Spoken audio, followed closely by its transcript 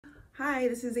Hi,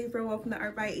 this is April. Welcome to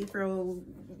Art by April.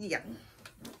 Yes.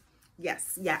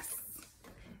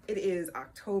 It is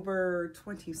October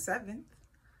 27th,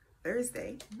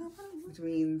 Thursday, which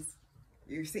means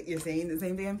you're saying the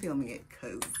same day I'm filming it,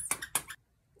 because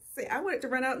I wanted to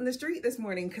run out in the street this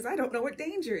morning because I don't know what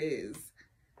danger is.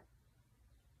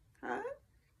 Huh?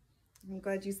 I'm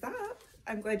glad you stopped.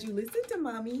 I'm glad you listened to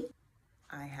mommy.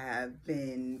 I have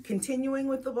been continuing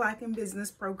with the Black in Business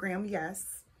program. Yes,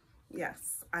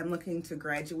 I'm looking to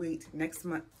graduate next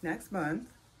month.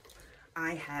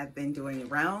 I have been doing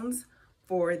rounds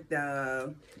for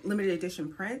the limited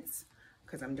edition prints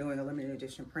because I'm doing a limited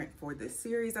edition print for this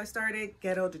series I started,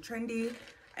 Ghetto to Trendy.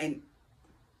 And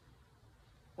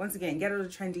once again, Ghetto to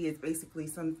Trendy is basically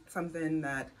something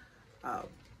that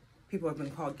people have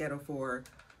been called ghetto for,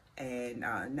 and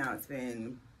now it's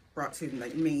been brought to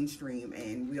like mainstream,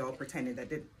 and we all pretended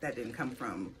that didn't come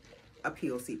from a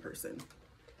POC person.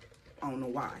 I don't know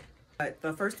why. But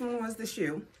the first one was the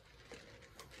shoe.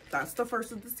 That's the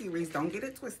first of the series. Don't get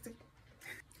it twisted.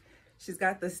 She's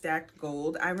got the stacked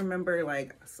gold. I remember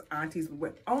like aunties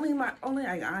would only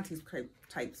like aunties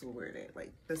types will wear that,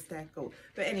 like the stacked gold.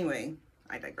 But anyway,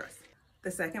 I digress.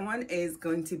 The second one is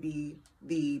going to be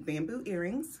the bamboo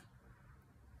earrings.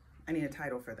 I need a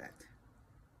title for that.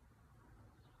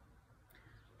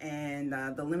 And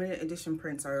the limited edition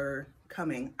prints are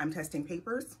coming. I'm testing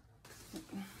papers.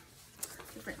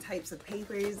 Different types of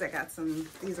papers. I got some,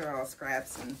 these are all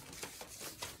scraps and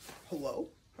hello.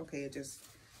 Okay, it just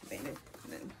banded.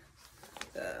 And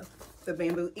then the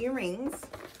bamboo earrings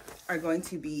are going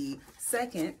to be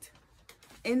second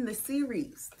in the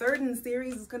series. Third in the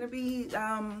series is going to be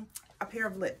a pair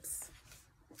of lips.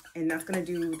 And that's going to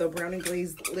do the brown and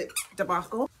glazed lip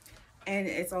debacle. And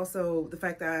it's also the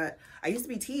fact that I used to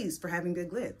be teased for having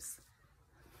good lips.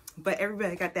 But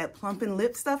everybody got that plumping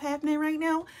lip stuff happening right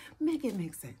now. Make it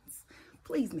make sense.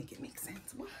 Please make it make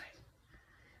sense. Why?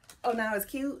 Oh, now it's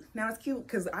cute. Now it's cute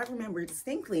because I remember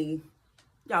distinctly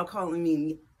y'all calling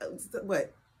me,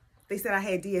 what? They said I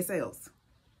had DSLs.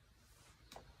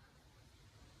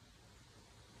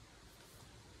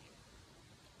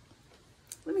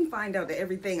 Let me find out that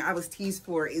everything I was teased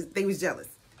for is they was jealous.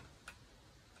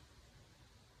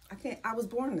 I was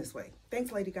born this way.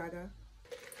 Thanks, Lady Gaga.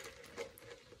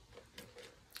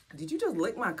 Did you just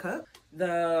lick my cup?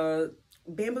 The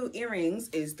bamboo earrings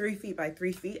is 3 feet by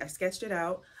 3 feet. I sketched it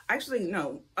out. Actually,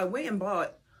 no, I went and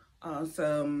bought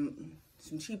some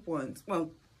cheap ones. Well,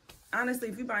 honestly,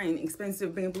 if you're buying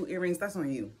expensive bamboo earrings, that's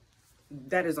on you.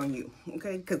 That is on you,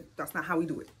 okay? Because that's not how we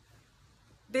do it.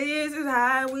 This is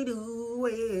how we do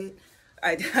it.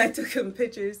 I took some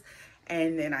pictures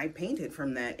and then I painted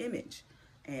from that image.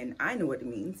 And I know what it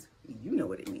means. You know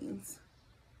what it means.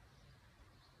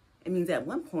 It means at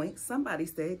one point, somebody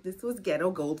said this was ghetto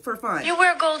gold for fun. You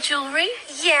wear gold jewelry?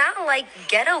 Yeah, like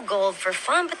ghetto gold for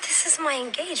fun, but this is my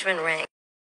engagement ring.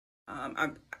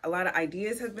 A lot of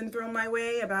ideas have been thrown my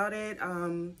way about it,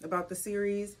 about the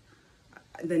series.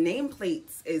 The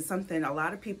nameplates is something a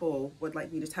lot of people would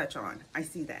like me to touch on. I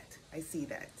see that.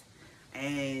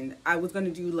 And I was going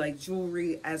to do like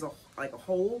jewelry as a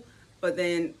whole, but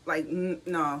then like,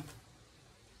 no,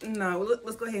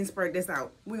 let's go ahead and spread this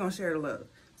out. We're going to share the love.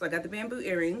 So I got the bamboo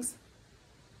earrings.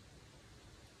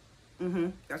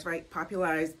 That's right.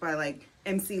 Popularized by like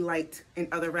MC Light and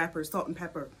other rappers, Salt and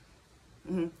Pepper,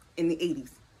 in the 80s,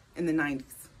 in the 90s.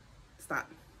 Stop.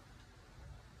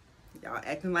 Y'all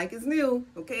acting like it's new,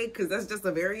 okay? Because that's just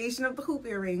a variation of the hoop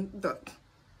earring. Duh.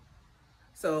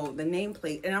 So the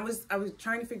nameplate, and I was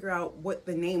trying to figure out what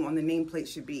the name on the nameplate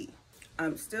should be.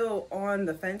 I'm still on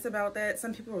the fence about that.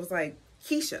 Some people was like,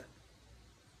 Keisha.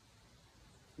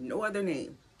 No other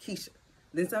name. Keisha.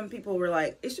 Then some people were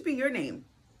like, it should be your name,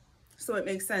 so it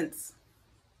makes sense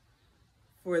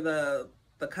for the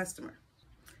customer.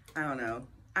 I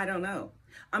don't know.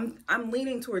 I'm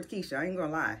leaning towards Keisha. I ain't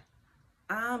gonna lie.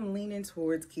 I'm leaning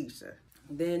towards Keisha.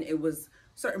 Then it was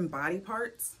certain body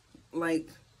parts, like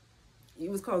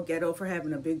it was called ghetto for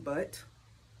having a big butt,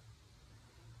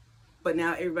 but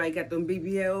now everybody got them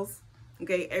BBLs.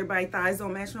 Okay, everybody thighs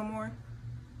don't match no more.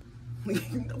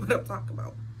 You know what I'm talking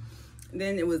about.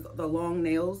 Then it was the long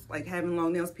nails, like having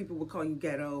long nails. People would call you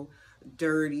ghetto,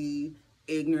 dirty,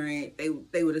 ignorant.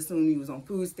 They would assume you was on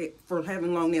food stamps for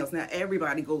having long nails. Now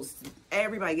everybody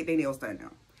get their nails done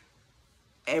now.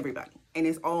 Everybody. And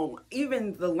it's all,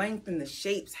 even the length and the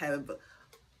shapes have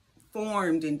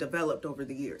formed and developed over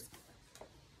the years.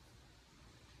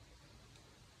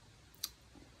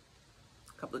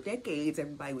 A couple of decades,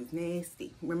 everybody was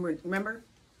nasty. Remember?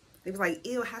 They was like,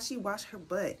 ew, how she wash her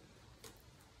butt?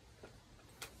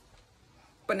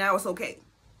 But now it's okay.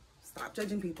 Stop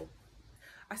judging people.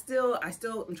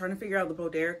 I'm trying to figure out the Bo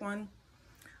Derek one.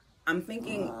 I'm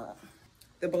thinking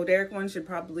the Bo Derek one should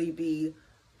probably be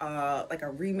like a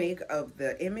remake of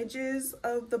the images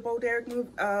of the Bo Derek movie,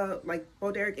 like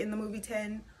Bo Derek in the movie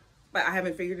 10. But I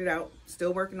haven't figured it out.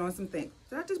 Still working on some things.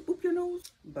 Did I just boop your nose?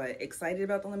 But excited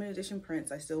about the limited edition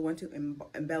prints. I still want to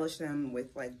embellish them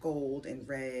with like gold and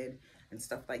red and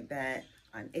stuff like that.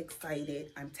 I'm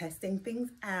excited. I'm testing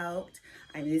things out.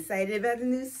 I'm excited about the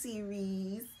new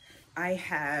series. I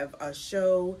have a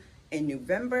show in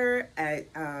November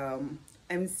at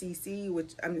MCCC,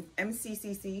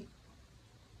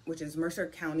 which is Mercer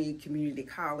County Community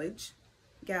College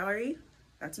Gallery.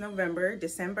 That's November.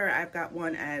 December, I've got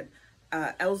one at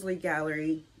Elsley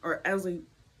Gallery or Elsley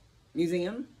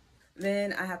Museum.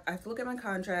 Then I have to look at my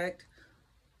contract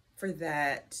for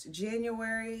that.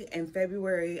 January and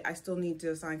February, I still need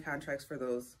to sign contracts for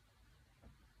those.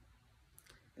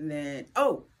 And then,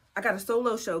 oh, I got a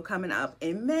solo show coming up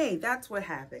in May. That's what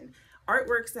happened.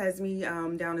 Artworks has me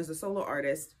down as a solo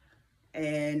artist.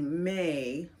 And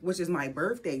May, which is my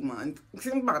birthday month,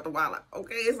 I'm about to wild out,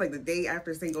 okay? It's like the day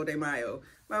after Cinco de Mayo.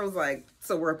 I was like,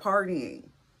 so we're partying.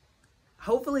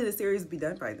 Hopefully the series will be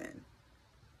done by then.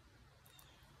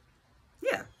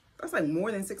 Yeah, that's like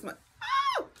more than 6 months.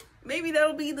 Oh, maybe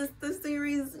that'll be the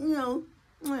series, you know,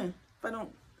 if I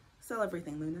don't sell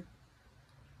everything, Luna.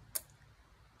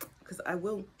 Because I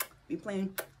will be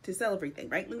planning to sell everything,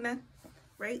 right, Luna?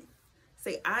 Right?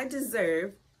 Say, I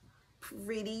deserve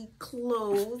pretty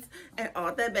clothes and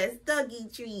all the best doggy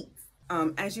treats.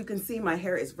 As you can see, my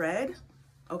hair is red.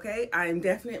 Okay, I'm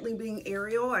definitely being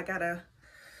Ariel.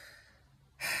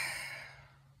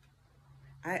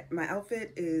 My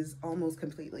outfit is almost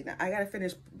completely done. I gotta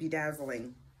finish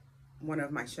bedazzling one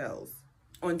of my shells.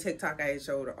 On TikTok, I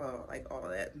showed like all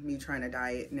that, me trying to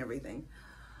dye it and everything.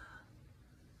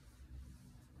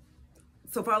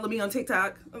 So follow me on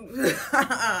TikTok.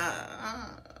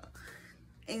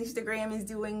 Instagram is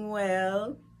doing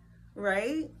well,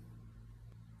 right?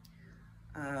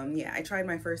 Yeah, I tried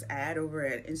my first ad over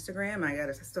at Instagram. I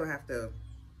still have to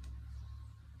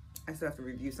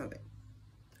review something.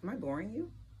 Am I boring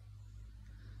you?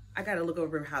 I gotta look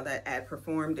over how that ad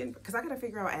performed, and because I gotta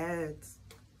figure out ads.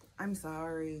 I'm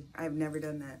sorry, I've never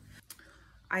done that.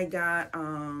 I got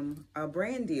a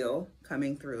brand deal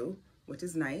coming through, which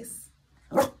is nice.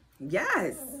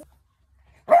 Yes.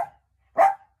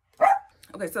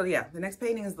 Okay, so yeah, the next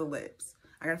painting is the lips.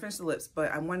 I gotta finish the lips,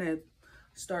 but I want to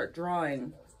start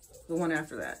drawing the one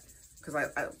after that because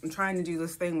I'm trying to do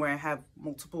this thing where I have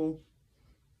multiple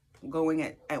going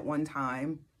at one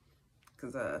time.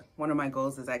 Because one of my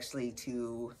goals is actually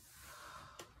to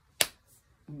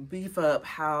beef up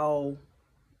how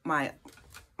my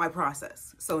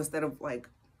process. So instead of like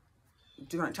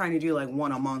trying to do like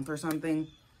one a month or something,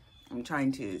 I'm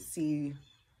trying to see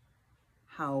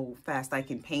how fast I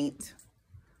can paint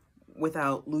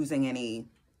without losing any,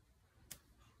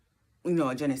 you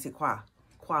know, je ne sais quoi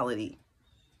quality.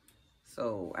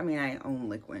 So, I mean, I own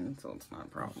liquid, so it's not a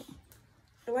problem.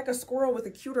 You're like a squirrel with a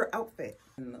cuter outfit.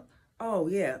 Oh,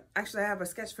 yeah. Actually, I have a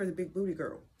sketch for the big booty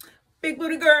girl. Big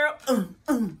booty girl.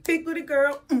 Big booty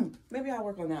girl. Maybe I'll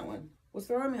work on that one. What's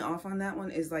throwing me off on that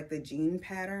one is like the jean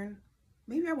pattern.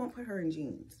 Maybe I won't put her in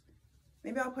jeans.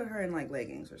 Maybe I'll put her in like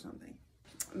leggings or something.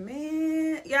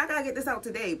 Man, yeah, I gotta get this out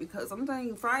today because I'm telling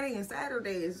you, Friday and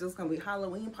Saturday is just gonna be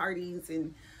Halloween parties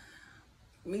and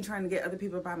me trying to get other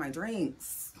people to buy my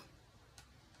drinks.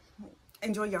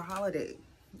 Enjoy your holiday,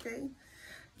 okay?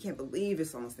 Can't believe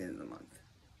it's almost the end of the month.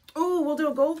 Oh, we'll do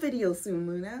a goal video soon,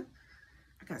 Luna.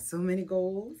 I got so many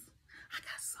goals.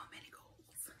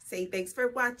 Say thanks for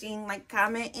watching, like,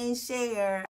 comment, and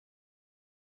share.